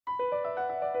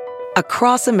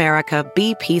Across America,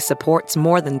 BP supports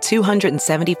more than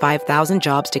 275,000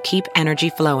 jobs to keep energy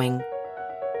flowing.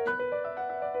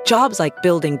 Jobs like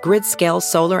building grid-scale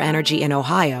solar energy in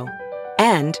Ohio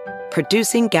and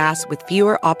producing gas with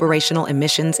fewer operational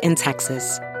emissions in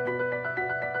Texas.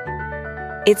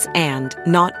 It's and,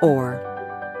 not or.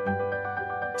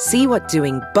 See what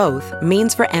doing both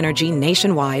means for energy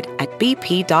nationwide at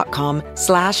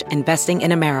bp.com/investing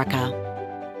in America.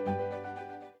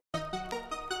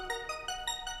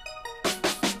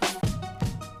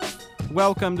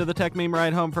 Welcome to the Tech Meme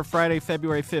Ride Home for Friday,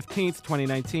 February 15th,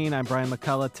 2019. I'm Brian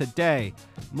McCullough. Today,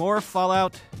 more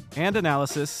fallout and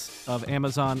analysis of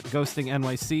Amazon ghosting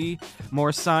NYC,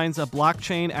 more signs of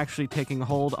blockchain actually taking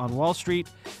hold on Wall Street,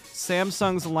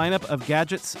 Samsung's lineup of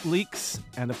gadgets leaks,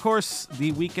 and of course,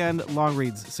 the weekend long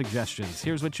reads suggestions.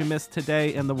 Here's what you missed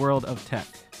today in the world of tech.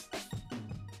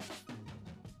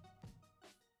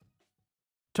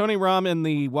 Tony Romm in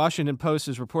the Washington Post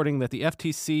is reporting that the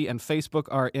FTC and Facebook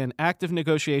are in active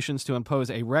negotiations to impose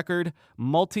a record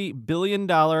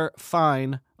multi-billion-dollar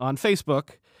fine on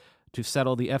Facebook to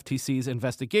settle the FTC's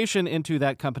investigation into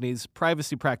that company's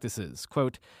privacy practices.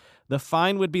 Quote, "The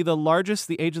fine would be the largest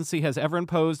the agency has ever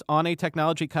imposed on a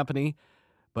technology company,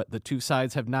 but the two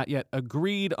sides have not yet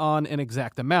agreed on an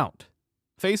exact amount.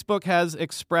 Facebook has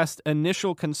expressed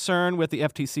initial concern with the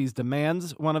FTC's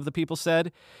demands," one of the people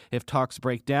said. "If talks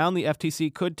break down, the FTC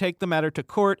could take the matter to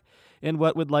court in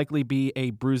what would likely be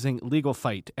a bruising legal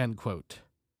fight," end quote.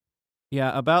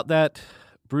 Yeah, about that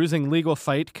bruising legal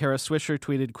fight, Kara Swisher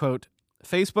tweeted, quote,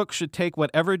 "Facebook should take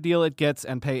whatever deal it gets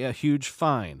and pay a huge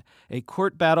fine. A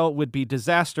court battle would be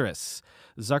disastrous.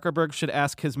 Zuckerberg should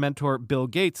ask his mentor Bill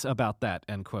Gates about that,"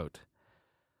 end quote.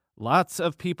 Lots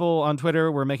of people on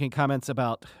Twitter were making comments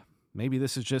about maybe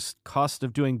this is just cost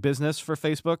of doing business for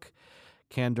Facebook.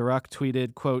 Can Durock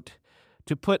tweeted, quote,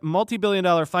 "To put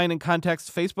multi-billion-dollar fine in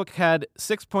context, Facebook had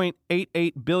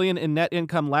 $6.88 billion in net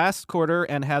income last quarter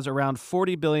and has around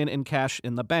 $40 billion in cash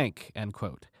in the bank," end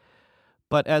quote.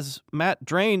 But as Matt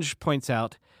Drange points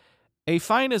out, a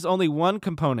fine is only one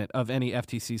component of any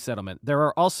FTC settlement. There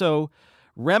are also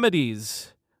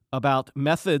remedies about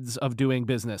methods of doing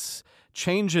business,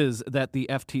 changes that the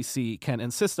FTC can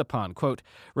insist upon. Quote,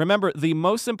 "Remember, the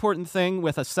most important thing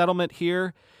with a settlement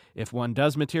here, if one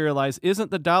does materialize, isn't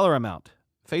the dollar amount.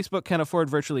 Facebook can afford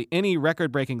virtually any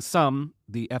record-breaking sum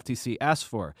the FTC asks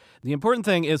for. The important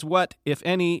thing is what, if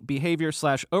any,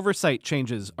 behavior/oversight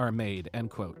changes are made,"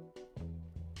 end quote.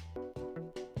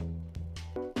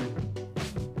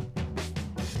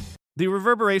 The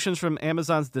reverberations from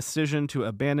Amazon's decision to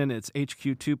abandon its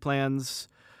HQ2 plans,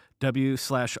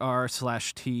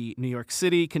 W/R/T New York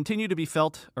City, continue to be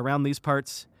felt around these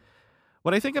parts.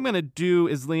 What I think I'm going to do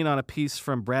is lean on a piece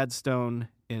from Brad Stone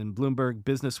in Bloomberg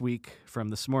Business Week from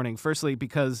this morning. Firstly,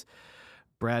 because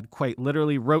Brad quite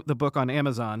literally wrote the book on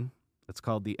Amazon. It's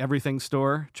called The Everything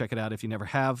Store. Check it out if you never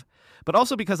have. But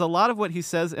also because a lot of what he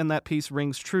says in that piece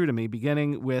rings true to me,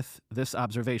 beginning with this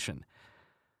observation.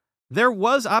 There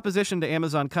was opposition to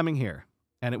Amazon coming here,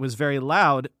 and it was very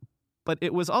loud, but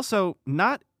it was also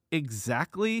not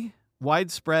exactly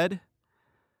widespread.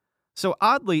 So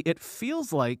oddly, it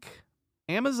feels like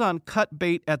Amazon cut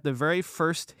bait at the very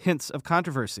first hints of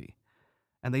controversy,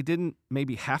 and they didn't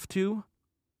maybe have to.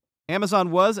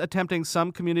 Amazon was attempting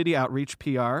some community outreach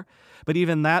PR, but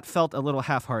even that felt a little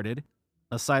half-hearted.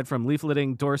 Aside from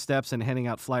leafleting doorsteps and handing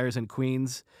out flyers in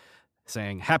Queens,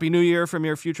 saying Happy New Year from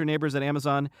your future neighbors at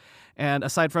Amazon. And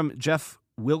aside from Jeff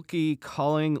Wilke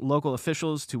calling local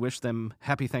officials to wish them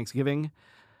Happy Thanksgiving,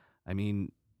 I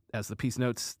mean, as the piece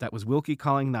notes, that was Wilke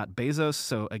calling, not Bezos.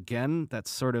 So again, that's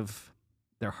sort of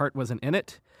their heart wasn't in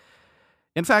it.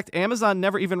 In fact, Amazon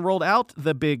never even rolled out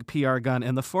the big PR gun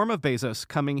in the form of Bezos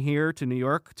coming here to New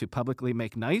York to publicly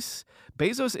make nice.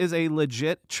 Bezos is a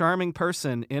legit charming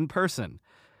person in person.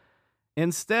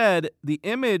 Instead, the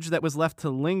image that was left to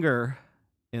linger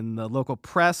in the local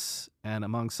press and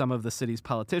among some of the city's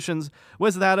politicians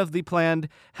was that of the planned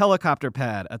helicopter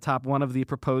pad atop one of the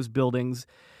proposed buildings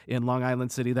in Long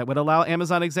Island City that would allow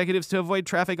Amazon executives to avoid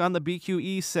traffic on the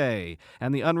BQE, say,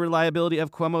 and the unreliability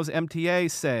of Cuomo's MTA,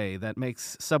 say, that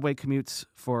makes subway commutes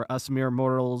for us mere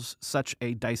mortals such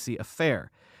a dicey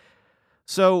affair.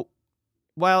 So,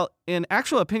 while in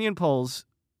actual opinion polls,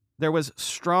 there was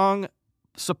strong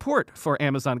support for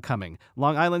Amazon coming.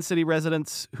 Long Island City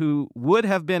residents who would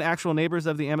have been actual neighbors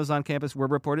of the Amazon campus were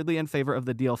reportedly in favor of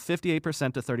the deal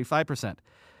 58% to 35%.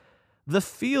 The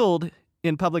field,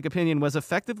 in public opinion, was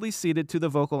effectively ceded to the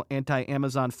vocal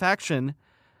anti-Amazon faction,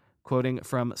 quoting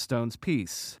from Stone's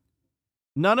piece.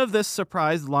 None of this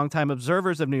surprised longtime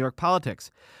observers of New York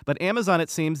politics, but Amazon, it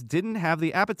seems, didn't have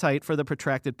the appetite for the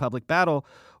protracted public battle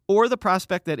or the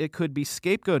prospect that it could be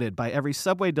scapegoated by every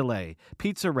subway delay,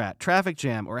 pizza rat, traffic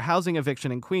jam, or housing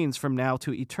eviction in Queens from now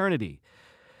to eternity.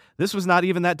 This was not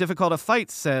even that difficult a fight,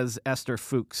 says Esther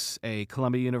Fuchs, a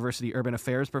Columbia University urban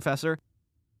affairs professor.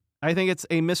 I think it's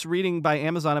a misreading by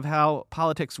Amazon of how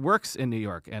politics works in New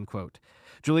York, end quote.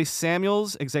 Julie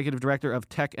Samuels, executive director of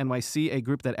Tech NYC, a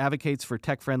group that advocates for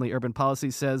tech-friendly urban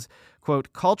policies, says,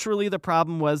 quote, culturally, the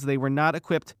problem was they were not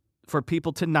equipped for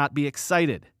people to not be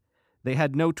excited. They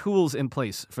had no tools in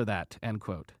place for that, end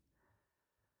quote.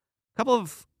 A couple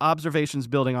of observations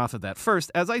building off of that.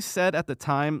 First, as I said at the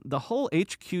time, the whole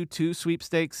HQ2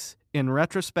 sweepstakes, in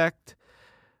retrospect,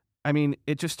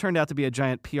 it just turned out to be a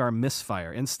giant PR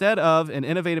misfire. Instead of an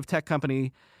innovative tech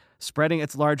company spreading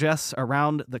its largesse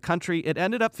around the country, it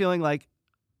ended up feeling like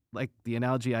the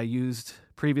analogy I used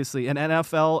previously, an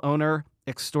NFL owner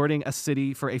extorting a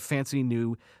city for a fancy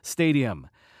new stadium.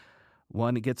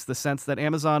 One gets the sense that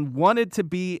Amazon wanted to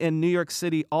be in New York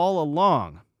City all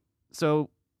along. So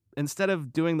instead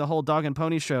of doing the whole dog and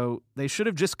pony show, they should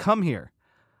have just come here,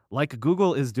 like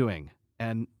Google is doing,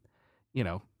 and,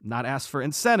 not ask for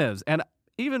incentives. And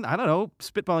even,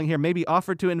 spitballing here, maybe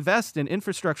offered to invest in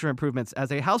infrastructure improvements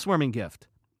as a housewarming gift.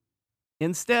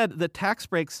 Instead, the tax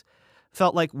breaks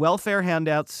felt like welfare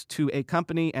handouts to a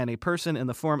company and a person in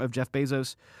the form of Jeff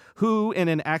Bezos, who, in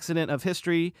an accident of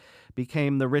history,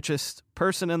 became the richest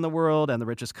person in the world and the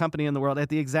richest company in the world at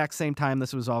the exact same time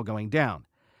this was all going down.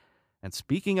 And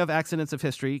speaking of accidents of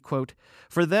history, quote,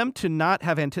 for them to not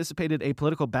have anticipated a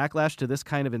political backlash to this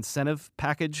kind of incentive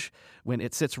package when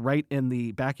it sits right in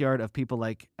the backyard of people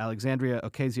like Alexandria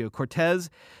Ocasio-Cortez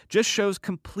just shows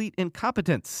complete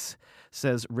incompetence,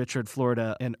 says Richard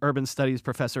Florida, an urban studies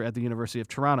professor at the University of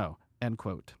Toronto, end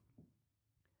quote.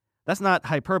 That's not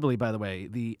hyperbole, by the way.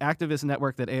 The activist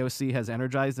network that AOC has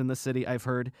energized in the city, I've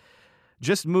heard,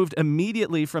 just moved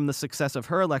immediately from the success of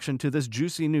her election to this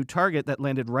juicy new target that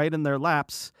landed right in their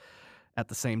laps at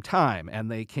the same time.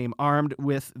 And they came armed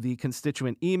with the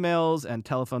constituent emails and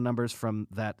telephone numbers from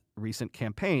that recent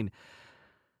campaign.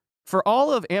 For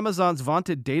all of Amazon's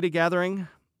vaunted data gathering,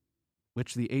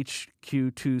 which the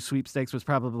HQ2 sweepstakes was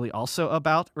probably also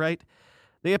about, right?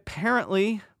 They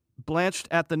apparently blanched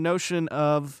at the notion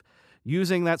of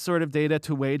using that sort of data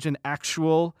to wage an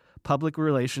actual public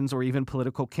relations or even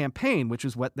political campaign, which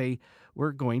is what they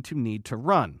were going to need to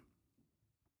run.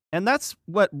 And that's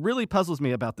what really puzzles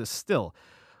me about this still.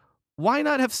 Why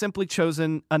not have simply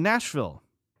chosen a Nashville,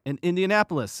 an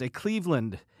Indianapolis, a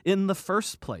Cleveland in the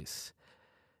first place?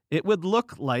 It would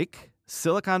look like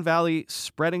Silicon Valley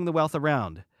spreading the wealth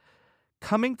around.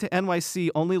 Coming to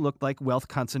NYC only looked like wealth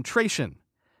concentration.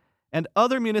 And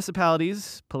other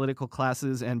municipalities, political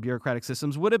classes, and bureaucratic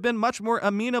systems would have been much more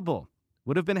amenable,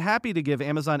 would have been happy to give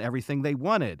Amazon everything they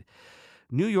wanted.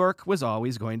 New York was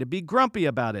always going to be grumpy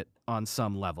about it on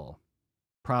some level.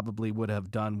 Probably would have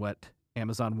done what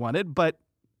Amazon wanted, but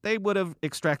they would have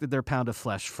extracted their pound of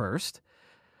flesh first.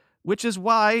 Which is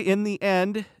why, in the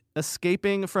end,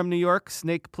 escaping from New York,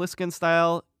 Snake Plissken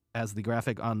style, as the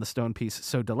graphic on the Stone piece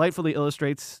so delightfully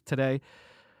illustrates today,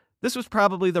 this was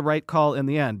probably the right call in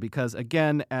the end, because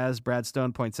again, as Brad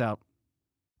Stone points out,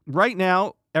 right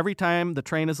now, every time the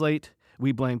train is late,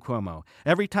 we blame Cuomo.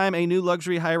 Every time a new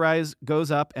luxury high-rise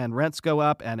goes up and rents go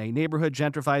up and a neighborhood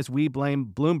gentrifies, we blame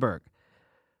Bloomberg.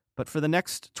 But for the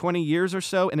next 20 years or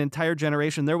so, an entire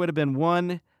generation, there would have been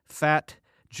one fat,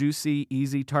 juicy,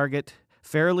 easy target,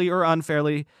 fairly or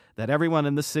unfairly, that everyone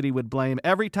in the city would blame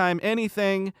every time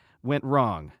anything went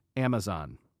wrong: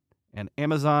 Amazon. And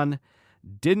Amazon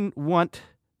didn't want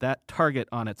that target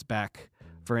on its back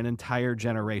for an entire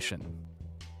generation.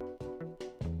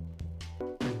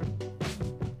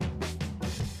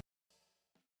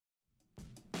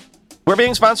 We're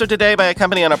being sponsored today by a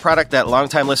company and a product that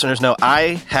longtime listeners know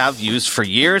I have used for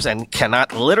years and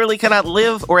literally cannot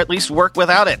live or at least work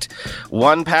without it.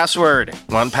 1Password.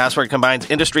 1Password combines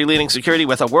industry-leading security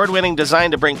with award-winning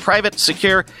design to bring private,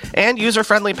 secure, and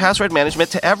user-friendly password management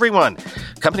to everyone.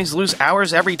 Companies lose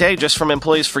hours every day just from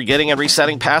employees forgetting and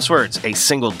resetting passwords. A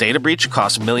single data breach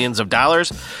costs millions of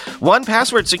dollars.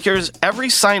 1Password secures every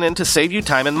sign-in to save you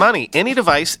time and money, any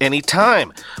device,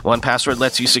 anytime. 1Password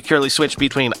lets you securely switch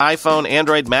between iPhone,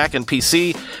 Android, Mac, and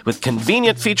PC with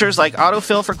convenient features like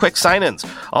autofill for quick sign-ins.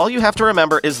 All you have to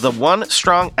remember is the one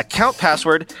strong account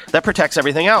password that protects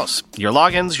everything else: your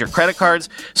logins, your credit cards,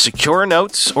 secure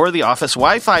notes, or the office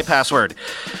Wi-Fi password.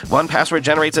 1Password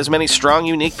generates as many strong,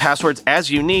 unique passwords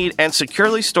as you need and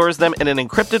securely stores them in an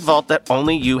encrypted vault that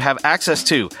only you have access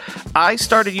to. I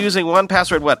started using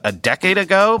 1Password, a decade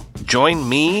ago? Join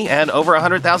me and over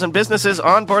 100,000 businesses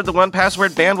on board the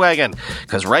 1Password bandwagon.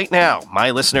 Because right now,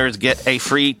 my listeners get a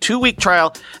free 2-week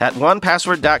trial at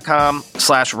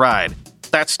onepassword.com/ride.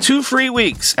 That's 2 free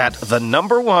weeks at the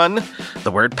number 1,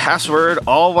 the word password,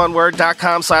 all one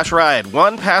word.com/ride.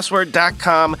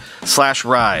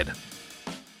 onepassword.com/ride.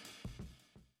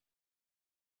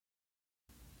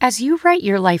 As you write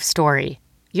your life story,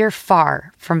 you're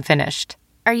far from finished.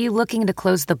 Are you looking to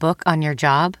close the book on your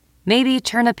job? Maybe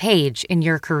turn a page in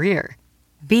your career?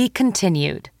 Be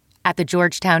continued at the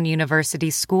Georgetown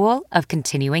University School of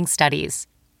Continuing Studies.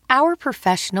 Our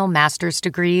professional master's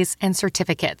degrees and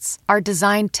certificates are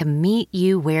designed to meet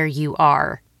you where you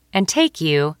are and take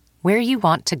you where you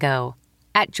want to go.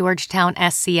 At Georgetown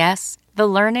SCS, the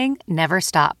learning never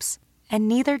stops, and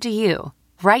neither do you.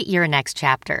 Write your next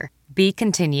chapter. Be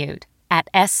continued at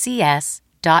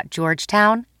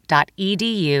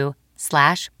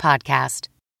scs.georgetown.edu/podcast.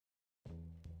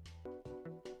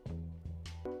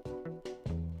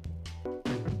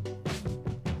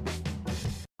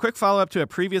 Quick follow-up to a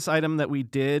previous item that we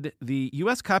did. The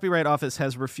U.S. Copyright Office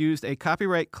has refused a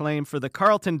copyright claim for the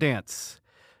Carlton Dance.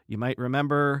 You might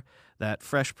remember that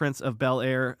Fresh Prince of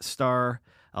Bel-Air star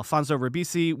Alfonso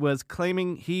Ribisi was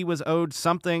claiming he was owed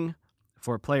something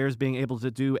for players being able to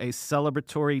do a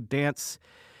celebratory dance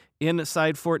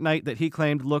inside Fortnite that he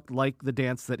claimed looked like the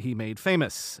dance that he made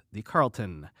famous, the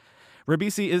Carlton.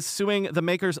 Ribisi is suing the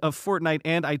makers of Fortnite,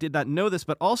 and I did not know this,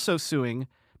 but also suing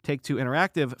Take-Two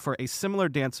Interactive for a similar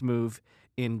dance move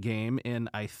in-game in,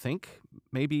 I think,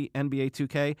 maybe NBA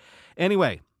 2K.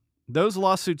 Anyway, those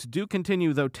lawsuits do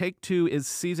continue, though Take-Two is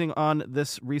seizing on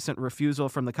this recent refusal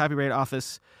from the Copyright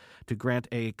Office to grant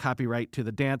a copyright to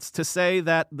the dance to say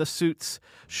that the suits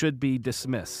should be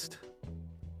dismissed.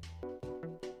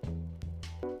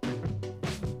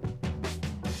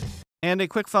 And a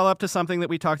quick follow-up to something that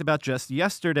we talked about just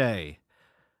yesterday.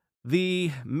 The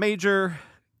major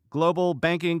global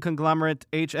banking conglomerate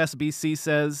HSBC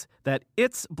says that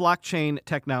its blockchain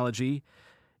technology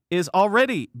is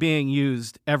already being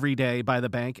used every day by the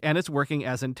bank, and it's working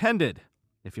as intended.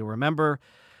 If you'll remember,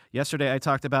 yesterday I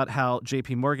talked about how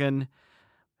JP Morgan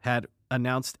had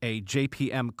announced a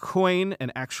JPM coin,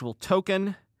 an actual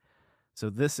token. So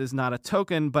this is not a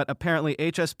token, but apparently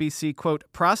HSBC, quote,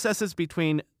 processes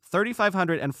between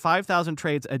 3,500 and 5,000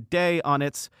 trades a day on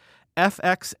its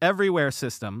FX Everywhere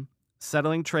system,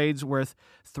 settling trades worth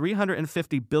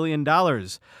 $350 billion,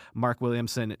 Mark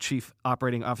Williamson, Chief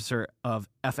Operating Officer of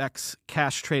FX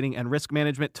Cash Trading and Risk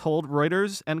Management, told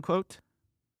Reuters, end quote.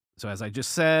 So as I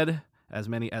just said, as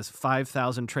many as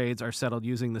 5,000 trades are settled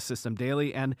using the system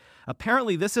daily, and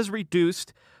apparently this has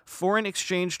reduced foreign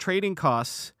exchange trading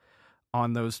costs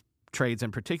on those trades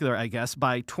in particular, I guess,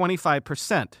 by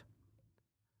 25%.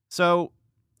 So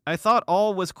I thought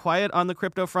all was quiet on the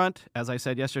crypto front, as I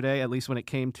said yesterday, at least when it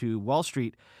came to Wall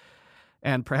Street,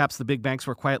 and perhaps the big banks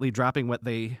were quietly dropping what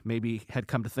they maybe had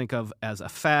come to think of as a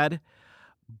fad.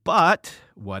 But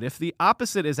what if the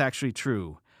opposite is actually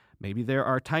true? Maybe there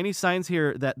are tiny signs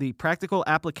here that the practical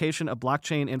application of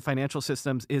blockchain in financial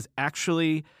systems is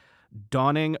actually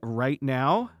dawning right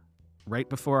now, right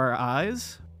before our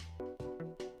eyes.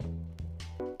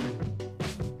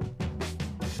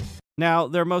 Now,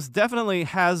 there most definitely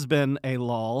has been a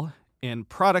lull in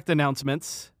product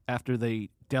announcements after the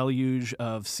deluge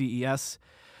of CES,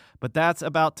 but that's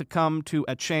about to come to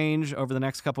a change over the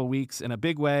next couple of weeks in a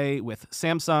big way, with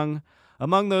Samsung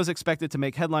among those expected to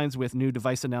make headlines with new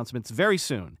device announcements very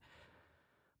soon.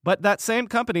 But that same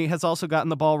company has also gotten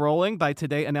the ball rolling by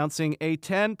today announcing a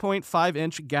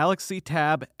 10.5-inch Galaxy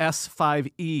Tab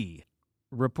S5e,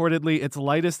 reportedly its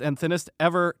lightest and thinnest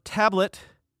ever tablet,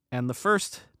 and the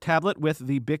first tablet with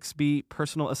the Bixby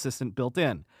personal assistant built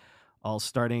in, all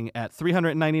starting at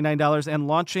 $399 and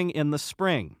launching in the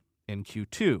spring in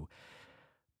Q2.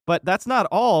 But that's not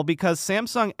all, because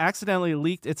Samsung accidentally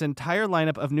leaked its entire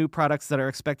lineup of new products that are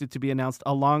expected to be announced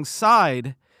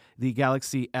alongside the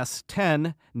Galaxy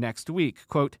S10 next week.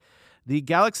 Quote, the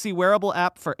Galaxy wearable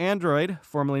app for Android,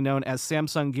 formerly known as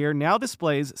Samsung Gear, now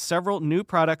displays several new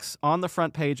products on the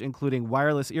front page, including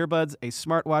wireless earbuds, a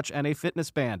smartwatch, and a fitness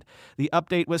band. The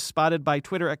update was spotted by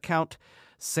Twitter account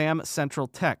Sam Central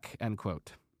Tech, end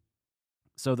quote.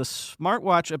 So the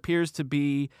smartwatch appears to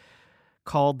be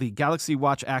called the Galaxy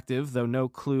Watch Active, though no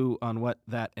clue on what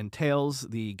that entails.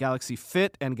 The Galaxy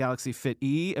Fit and Galaxy Fit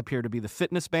E appear to be the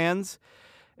fitness bands.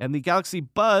 And the Galaxy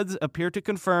Buds appear to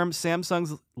confirm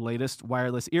Samsung's latest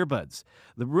wireless earbuds.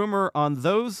 The rumor on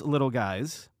those little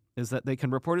guys is that they can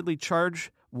reportedly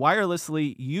charge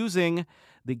wirelessly using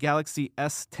the Galaxy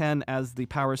S10 as the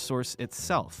power source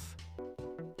itself.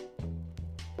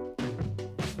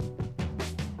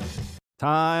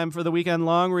 Time for the weekend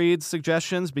long read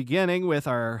suggestions, beginning with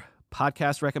our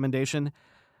podcast recommendation.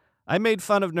 I made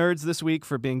fun of nerds this week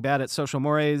for being bad at social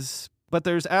mores, but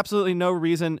there's absolutely no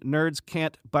reason nerds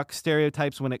can't buck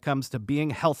stereotypes when it comes to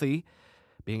being healthy,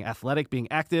 being athletic, being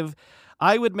active.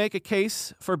 I would make a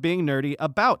case for being nerdy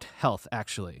about health,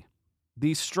 actually.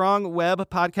 The Strong Web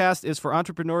podcast is for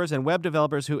entrepreneurs and web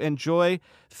developers who enjoy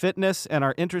fitness and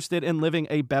are interested in living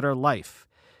a better life.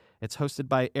 It's hosted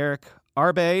by Eric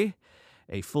Arbe,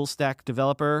 a full-stack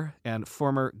developer and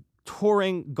former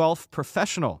touring golf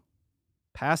professional.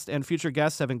 Past and future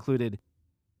guests have included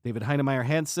David Heinemeier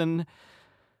Hansen,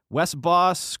 Wes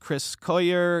Boss, Chris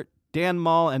Collier, Dan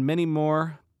Mall, and many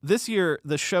more. This year,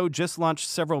 the show just launched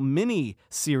several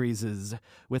mini-series,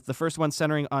 with the first one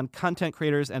centering on content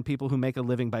creators and people who make a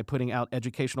living by putting out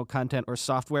educational content or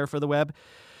software for the web.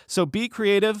 So be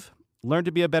creative, learn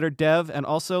to be a better dev, and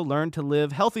also learn to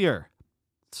live healthier.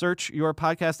 Search your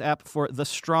podcast app for The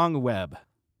Strong Web.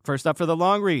 First up for the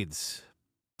long reads.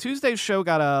 Tuesday's show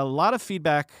got a lot of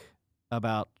feedback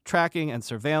about tracking and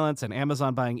surveillance and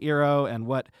Amazon buying Eero and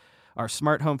what our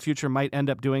smart home future might end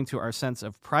up doing to our sense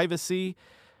of privacy.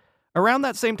 Around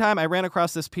that same time, I ran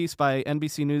across this piece by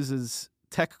NBC News'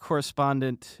 tech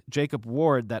correspondent Jacob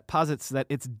Ward that posits that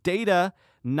it's data,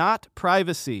 not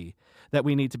privacy, that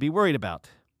we need to be worried about.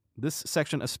 This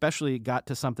section especially got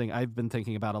to something I've been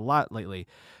thinking about a lot lately.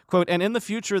 Quote, and in the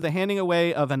future, the handing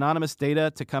away of anonymous data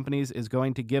to companies is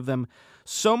going to give them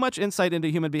so much insight into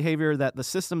human behavior that the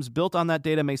systems built on that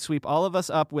data may sweep all of us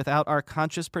up without our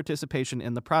conscious participation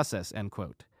in the process, end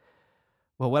quote.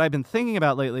 Well, what I've been thinking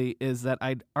about lately is that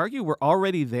I'd argue we're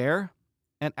already there,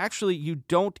 and actually you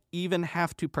don't even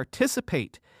have to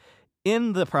participate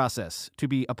in the process to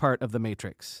be a part of the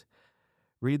matrix.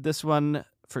 Read this one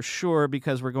for sure,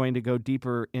 because we're going to go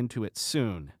deeper into it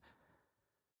soon.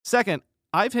 Second,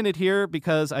 I've hinted here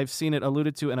because I've seen it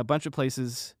alluded to in a bunch of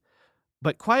places,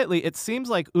 but quietly, it seems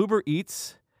like Uber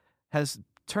Eats has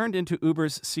turned into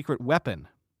Uber's secret weapon.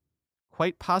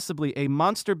 Quite possibly a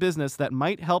monster business that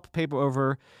might help paper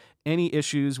over any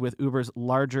issues with Uber's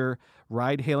larger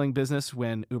ride-hailing business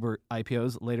when Uber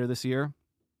IPOs later this year.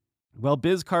 Well,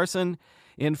 Biz Carson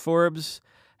in Forbes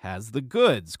has the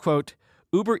goods. Quote,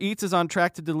 Uber Eats is on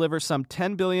track to deliver some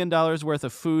 $10 billion worth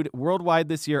of food worldwide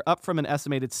this year, up from an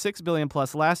estimated $6 billion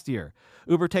plus last year.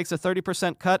 Uber takes a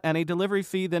 30% cut and a delivery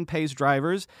fee, then pays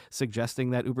drivers,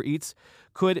 suggesting that Uber Eats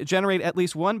could generate at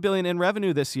least $1 billion in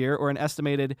revenue this year, or an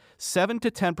estimated 7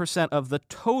 to 10% of the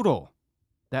total.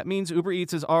 That means Uber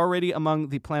Eats is already among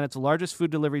the planet's largest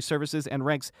food delivery services and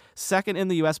ranks second in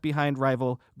the U.S. behind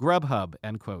rival Grubhub,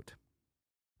 end quote.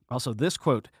 Also, this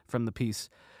quote from the piece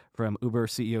from Uber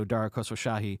CEO Dara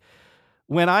Khosrowshahi.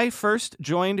 When I first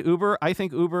joined Uber, I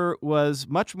think Uber was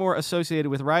much more associated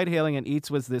with ride-hailing, and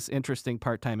Eats was this interesting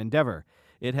part-time endeavor.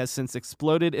 It has since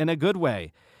exploded in a good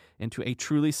way into a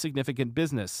truly significant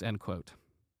business, end quote.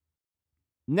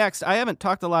 Next, I haven't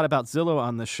talked a lot about Zillow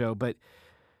on this show, but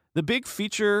the big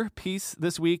feature piece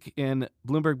this week in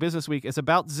Bloomberg Business Week is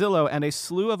about Zillow and a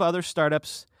slew of other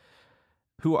startups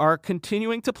who are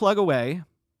continuing to plug away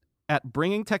at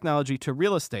bringing technology to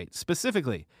real estate.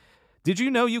 Specifically, did you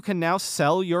know you can now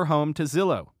sell your home to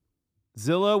Zillow?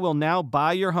 Zillow will now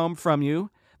buy your home from you.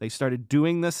 They started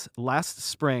doing this last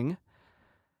spring.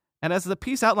 And as the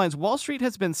piece outlines, Wall Street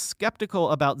has been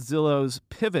skeptical about Zillow's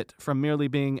pivot from merely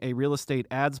being a real estate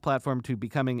ads platform to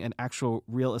becoming an actual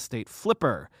real estate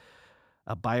flipper,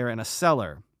 a buyer and a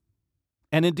seller.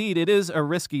 And indeed, it is a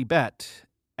risky bet.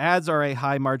 Ads are a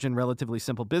high-margin, relatively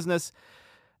simple business.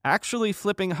 Actually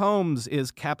flipping homes is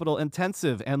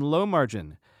capital-intensive and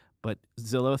low-margin, but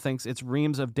Zillow thinks its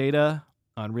reams of data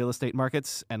on real estate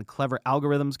markets and clever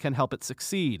algorithms can help it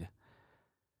succeed.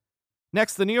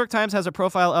 Next, the New York Times has a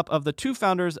profile up of the two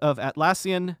founders of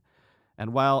Atlassian,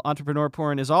 and while entrepreneur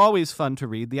porn is always fun to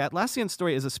read, the Atlassian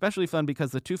story is especially fun because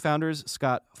the two founders,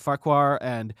 Scott Farquhar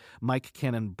and Mike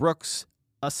Cannon-Brookes,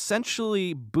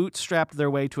 essentially bootstrapped their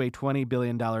way to a $20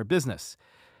 billion business.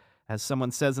 As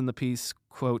someone says in the piece,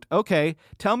 quote, okay,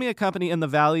 tell me a company in the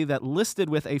Valley that listed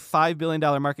with a $5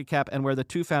 billion market cap and where the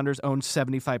two founders owned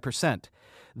 75%.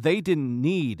 They didn't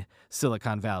need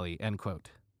Silicon Valley, end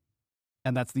quote.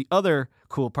 And that's the other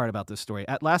cool part about this story.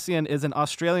 Atlassian is an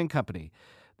Australian company.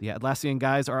 The Atlassian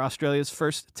guys are Australia's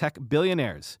first tech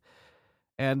billionaires.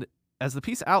 And as the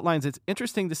piece outlines, it's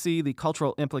interesting to see the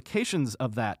cultural implications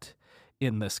of that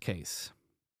in this case.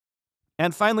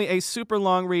 And finally, a super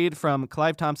long read from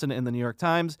Clive Thompson in the New York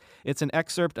Times. It's an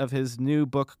excerpt of his new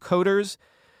book, Coders,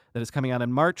 that is coming out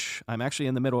in March. I'm actually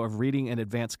in the middle of reading an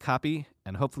advance copy,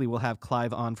 and hopefully we'll have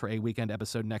Clive on for a weekend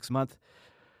episode next month.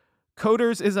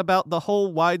 Coders is about the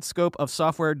whole wide scope of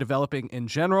software developing in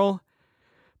general.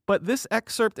 But this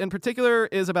excerpt in particular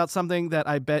is about something that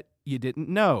I bet you didn't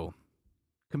know.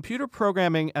 Computer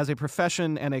programming as a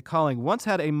profession and a calling once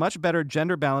had a much better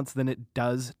gender balance than it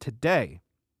does today.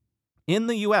 In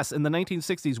the U.S. in the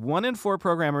 1960s, 1 in 4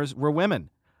 programmers were women.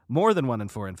 More than 1 in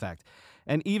 4, in fact.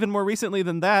 And even more recently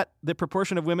than that, the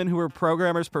proportion of women who were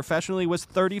programmers professionally was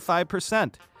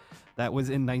 35%. That was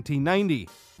in 1990.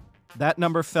 That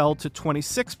number fell to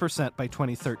 26% by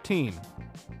 2013.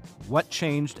 What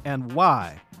changed and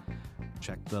why?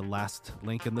 Check the last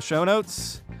link in the show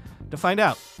notes to find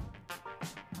out.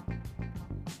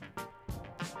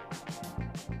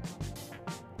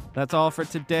 That's all for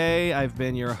today. I've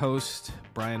been your host,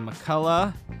 Brian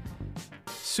McCullough.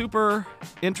 Super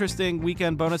interesting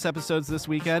weekend bonus episodes this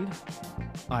weekend.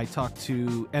 I talked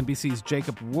to NBC's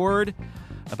Jacob Ward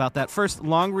about that first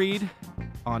long read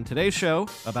on today's show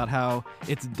about how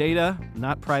it's data,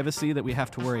 not privacy, that we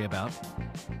have to worry about.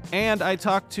 And I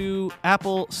talked to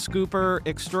Apple scooper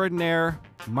extraordinaire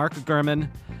Mark Gurman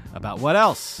about what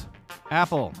else?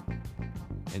 Apple.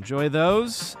 Enjoy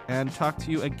those, and talk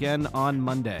to you again on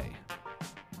Monday.